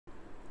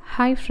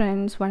Hi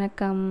friends,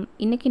 வணக்கம்.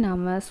 இன்றைக்கி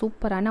நாம்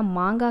சூப்பரான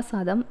மாங்காய்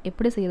சாதம்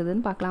எப்படி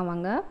செய்கிறதுன்னு பார்க்கலாம்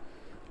வாங்க.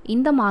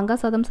 இந்த மாங்காய்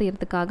சாதம்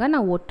செய்கிறதுக்காக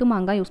நான் ஒட்டு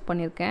மாங்காய் யூஸ்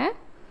பண்ணியிருக்கேன்.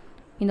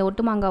 இந்த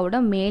ஒட்டு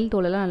மாங்காயோட மேல்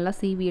தோலெல்லாம் நல்லா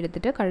சீவி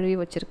எடுத்துகிட்டு கழுவி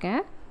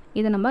வச்சுருக்கேன்.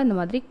 இதை நம்ம இந்த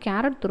மாதிரி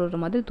கேரட்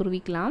துருவுற மாதிரி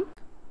துருவிக்கலாம்.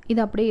 இது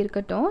அப்படியே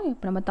இருக்கட்டும்.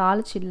 இப்போ நம்ம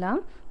தாளிச்சிடலாம்.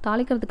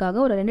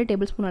 தாளிக்கிறதுக்காக ஒரு 2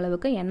 டேபிள் ஸ்பூன்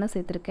அளவுக்கு எண்ணெய்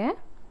சேர்த்துருக்கேன்.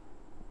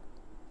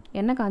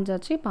 எண்ணெய்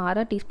காஞ்சாச்சு. இப்போ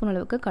 1/2 டீஸ்பூன்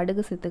அளவுக்கு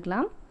கடுகு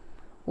சேர்த்துக்கலாம்.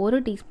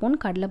 1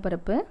 டீஸ்பூன்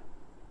கடலைப்பருப்பு,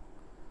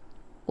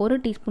 1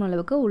 டீஸ்பூன்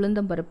அளவுக்கு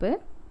உளுந்தம்பருப்பு,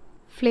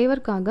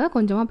 ஃப்ளேவருக்காக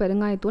கொஞ்சமாக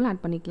பெருங்காயத்தூள்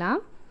ஆட் பண்ணிக்கலாம்.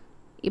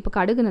 இப்போ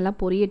கடுகு நல்லா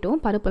பொரியட்டும்,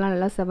 பருப்பெல்லாம்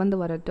நல்லா செவந்து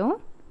வரட்டும்.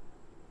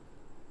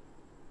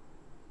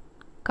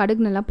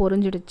 கடுகு நல்லா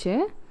பொரிஞ்சிடுச்சு.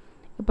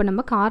 இப்போ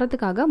நம்ம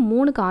காரத்துக்காக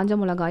 3 காஞ்ச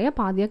மிளகாயை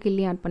பாதியாக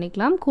கிள்ளி ஆட்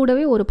பண்ணிக்கலாம்.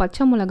 கூடவே ஒரு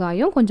பச்சை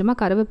மிளகாயும் கொஞ்சமாக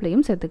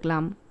கருவேப்பிலையும்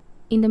சேர்த்துக்கலாம்.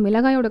 இந்த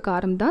மிளகாயோட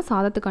காரம் தான்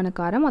சாதத்துக்கான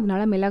காரம்,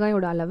 அதனால்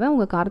மிளகாயோட அளவை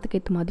உங்கள் காரத்துக்கு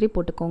ஏற்ற மாதிரி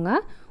போட்டுக்கோங்க.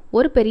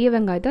 ஒரு பெரிய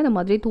வெங்காயத்தை அந்த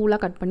மாதிரி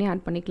தூளாக கட் பண்ணி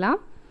ஆட் பண்ணிக்கலாம்.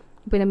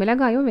 இப்போ இந்த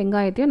மிளகாயும்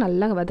வெங்காயத்தையும்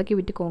நல்லா வதக்கி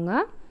விட்டுக்கோங்க.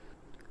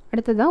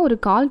 அடுத்ததாக ஒரு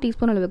 1/4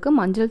 டீஸ்பூன் அளவுக்கு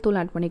மஞ்சள் தூள்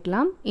ஆட்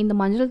பண்ணிக்கலாம். இந்த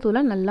மஞ்சள்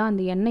தூளை நல்லா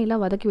அந்த எண்ணெயில்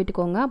வதக்கி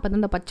விட்டுக்கோங்க. அப்போ தான்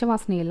இந்த பச்சை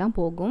வாசனையெல்லாம்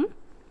போகும்.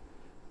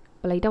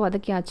 இப்போ லைட்டாக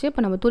வதக்கியாச்சு.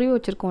 இப்போ நம்ம துருவி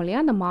வச்சுருக்கோம்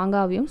இல்லையா, அந்த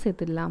மாங்காவையும்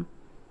சேர்த்துடலாம்.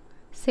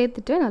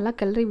 சேர்த்துட்டு நல்லா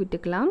கிளறி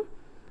விட்டுக்கலாம்.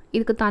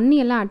 இதுக்கு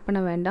தண்ணியெல்லாம் ஆட் பண்ண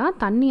வேண்டாம்.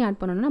 தண்ணி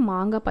ஆட் பண்ணணுன்னா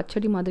மாங்காய்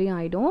பச்சடி மாதிரி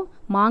ஆகிடும்.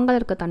 மாங்காய்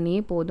இருக்க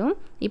தண்ணியே போதும்.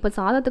 இப்போ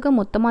சாதத்துக்கு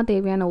மொத்தமாக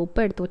தேவையான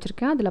உப்பை எடுத்து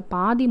வச்சுருக்கேன். அதில்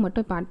பாதி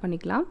மட்டும் இப்போ ஆட்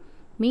பண்ணிக்கலாம்.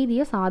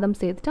 மீதியை சாதம்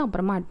சேர்த்துட்டு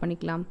அப்புறமா ஆட்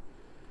பண்ணிக்கலாம்.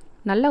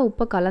 நல்லா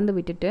உப்பை கலந்து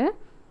விட்டுட்டு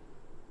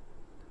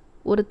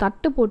ஒரு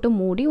தட்டு போட்டு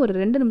மூடி ஒரு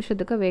 2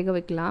 நிமிஷத்துக்கு வேக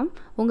வைக்கலாம்.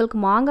 உங்களுக்கு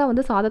மாங்காய்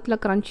வந்து சாதத்தில்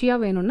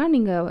க்ரன்ச்சியாக வேணும்னா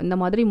நீங்கள் இந்த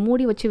மாதிரி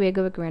மூடி வச்சு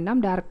வேக வைக்க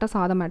வேண்டாம், டேரெக்டாக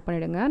சாதம் ஆட்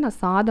பண்ணிவிடுங்க. நான்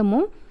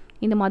சாதமும்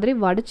இந்த மாதிரி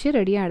வடித்து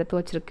ரெடியாக எடுத்து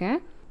வச்சுருக்கேன்.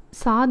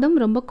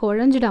 சாதம் ரொம்ப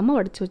குழஞ்சிடாமல்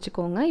வடித்து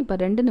வச்சுக்கோங்க.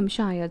 இப்போ 2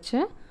 நிமிஷம் ஆயாச்சு.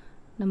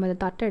 நம்ம இந்த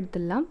தட்டை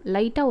எடுத்துடலாம்.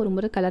 லைட்டாக ஒரு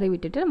முறை கிளறி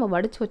விட்டுட்டு நம்ம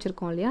வடித்து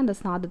வச்சுருக்கோம் இல்லையா, அந்த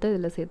சாதத்தை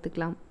இதில்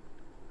சேர்த்துக்கலாம்.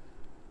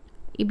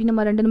 இப்படி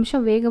நம்ம 2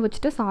 நிமிஷம் வேக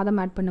வச்சுட்டு சாதம்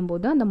ஆட்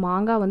பண்ணும்போது அந்த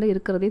மாங்காய் வந்து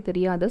இருக்கிறதே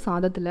தெரியாது.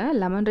 சாதத்தில்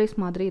லெமன் ரைஸ்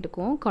மாதிரி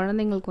இருக்கும்.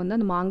 குழந்தைங்களுக்கு வந்து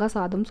அந்த மாங்காய்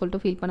சாதம்னு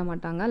சொல்லிட்டு ஃபீல் பண்ண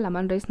மாட்டாங்க,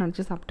 லெமன் ரைஸ்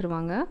நினச்சி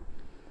சாப்பிட்ருவாங்க.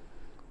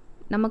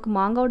 நமக்கு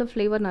மாங்காயோட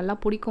ஃப்ளேவர் நல்லா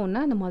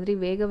பிடிக்கும்னா அந்த மாதிரி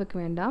வேக வைக்க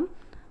வேண்டாம்.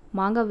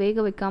 மாங்காய்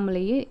வேக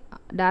வைக்காமலேயே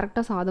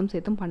டேரெக்டாக சாதம்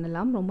சேர்த்தும்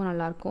பண்ணலாம், ரொம்ப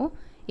நல்லாயிருக்கும்.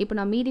 இப்போ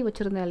நான் மீதி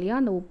வச்சுருந்தேன் இல்லையா,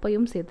 அந்த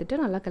உப்பையும்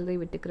சேர்த்துட்டு நல்லா கிளறி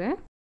விட்டுக்கிறேன்.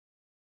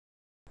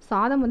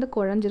 சாதம் வந்து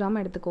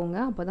குழஞ்சிராமல் எடுத்துக்கோங்க,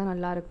 அப்போ தான்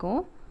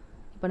நல்லாயிருக்கும்.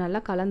 இப்போ நல்லா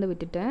கலந்து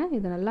விட்டுட்டேன்.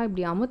 இதை நல்லா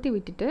இப்படி அமுத்தி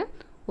விட்டுட்டு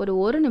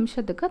ஒரு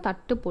நிமிஷத்துக்கு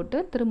தட்டு போட்டு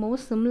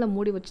திரும்பவும் சிம்மில்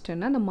மூடி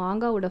வச்சுட்டேன்னா அந்த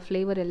மாங்காவோட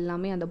ஃப்ளேவர்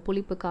எல்லாமே, அந்த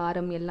புளிப்பு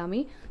காரம் எல்லாமே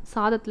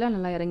சாதத்தில்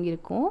நல்லா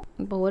இறங்கியிருக்கும்.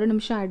 இப்போ 1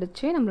 நிமிஷம்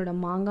ஆகிடுச்சு. நம்மளோட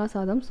மாங்காய்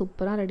சாதம்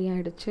சூப்பராக ரெடி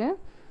ஆகிடுச்சு.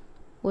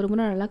 ஒரு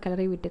முறை நல்லா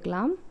கிளறி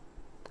விட்டுக்கலாம்.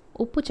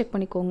 உப்பு செக்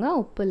பண்ணிக்கோங்க.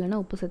 உப்பு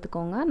இல்லைன்னா உப்பு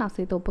சேர்த்துக்கோங்க. நான்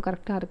சேர்த்த உப்பு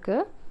கரெக்டாக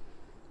இருக்குது.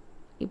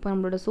 இப்போ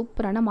நம்மளோட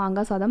சூப்பரான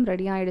மாங்காய் சாதம்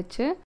ரெடி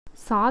ஆகிடுச்சு.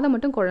 சாதம்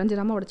மட்டும்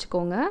குழஞ்சிடாமல்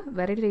உடச்சிக்கோங்க.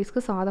 வெரைட்டி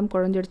ரைஸ்க்கு சாதம்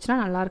குழஞ்சிடுச்சுன்னா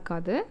நல்லா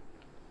இருக்காது.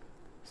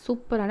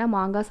 சூப்பரான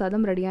மாங்காய்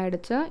சாதம் ரெடி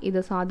ஆகிடுச்சு. இது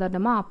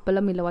சாதாரணமாக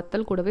அப்பளம் இல்லை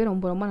வத்தல் கூடவே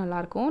ரொம்ப ரொம்ப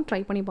நல்லாயிருக்கும். ட்ரை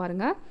பண்ணி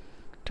பாருங்கள்.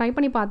 ட்ரை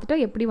பண்ணி பார்த்துட்டு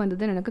எப்படி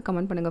வந்ததுன்னு எனக்கு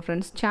கமெண்ட் பண்ணுங்கள்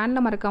ஃப்ரெண்ட்ஸ்.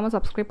 சேனலை மறக்காமல்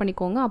சப்ஸ்கிரைப்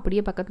பண்ணிக்கோங்க.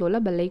 அப்படியே பக்கத்தில் உள்ள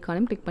பெல்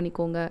ஐக்கானையும் கிளிக்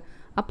பண்ணிக்கோங்க.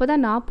 அப்போ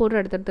தான் நான்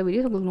போடுற அடுத்தடுத்த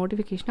வீடியோஸ் உங்களுக்கு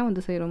நோட்டிஃபிகேஷனாக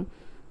வந்து சேரும்.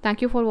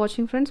 தேங்க்யூ ஃபார்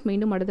வாட்சிங் ஃப்ரெண்ட்ஸ்.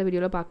 மீண்டும் அடுத்த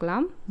வீடியோவில்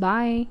பார்க்கலாம்.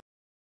 பாய்.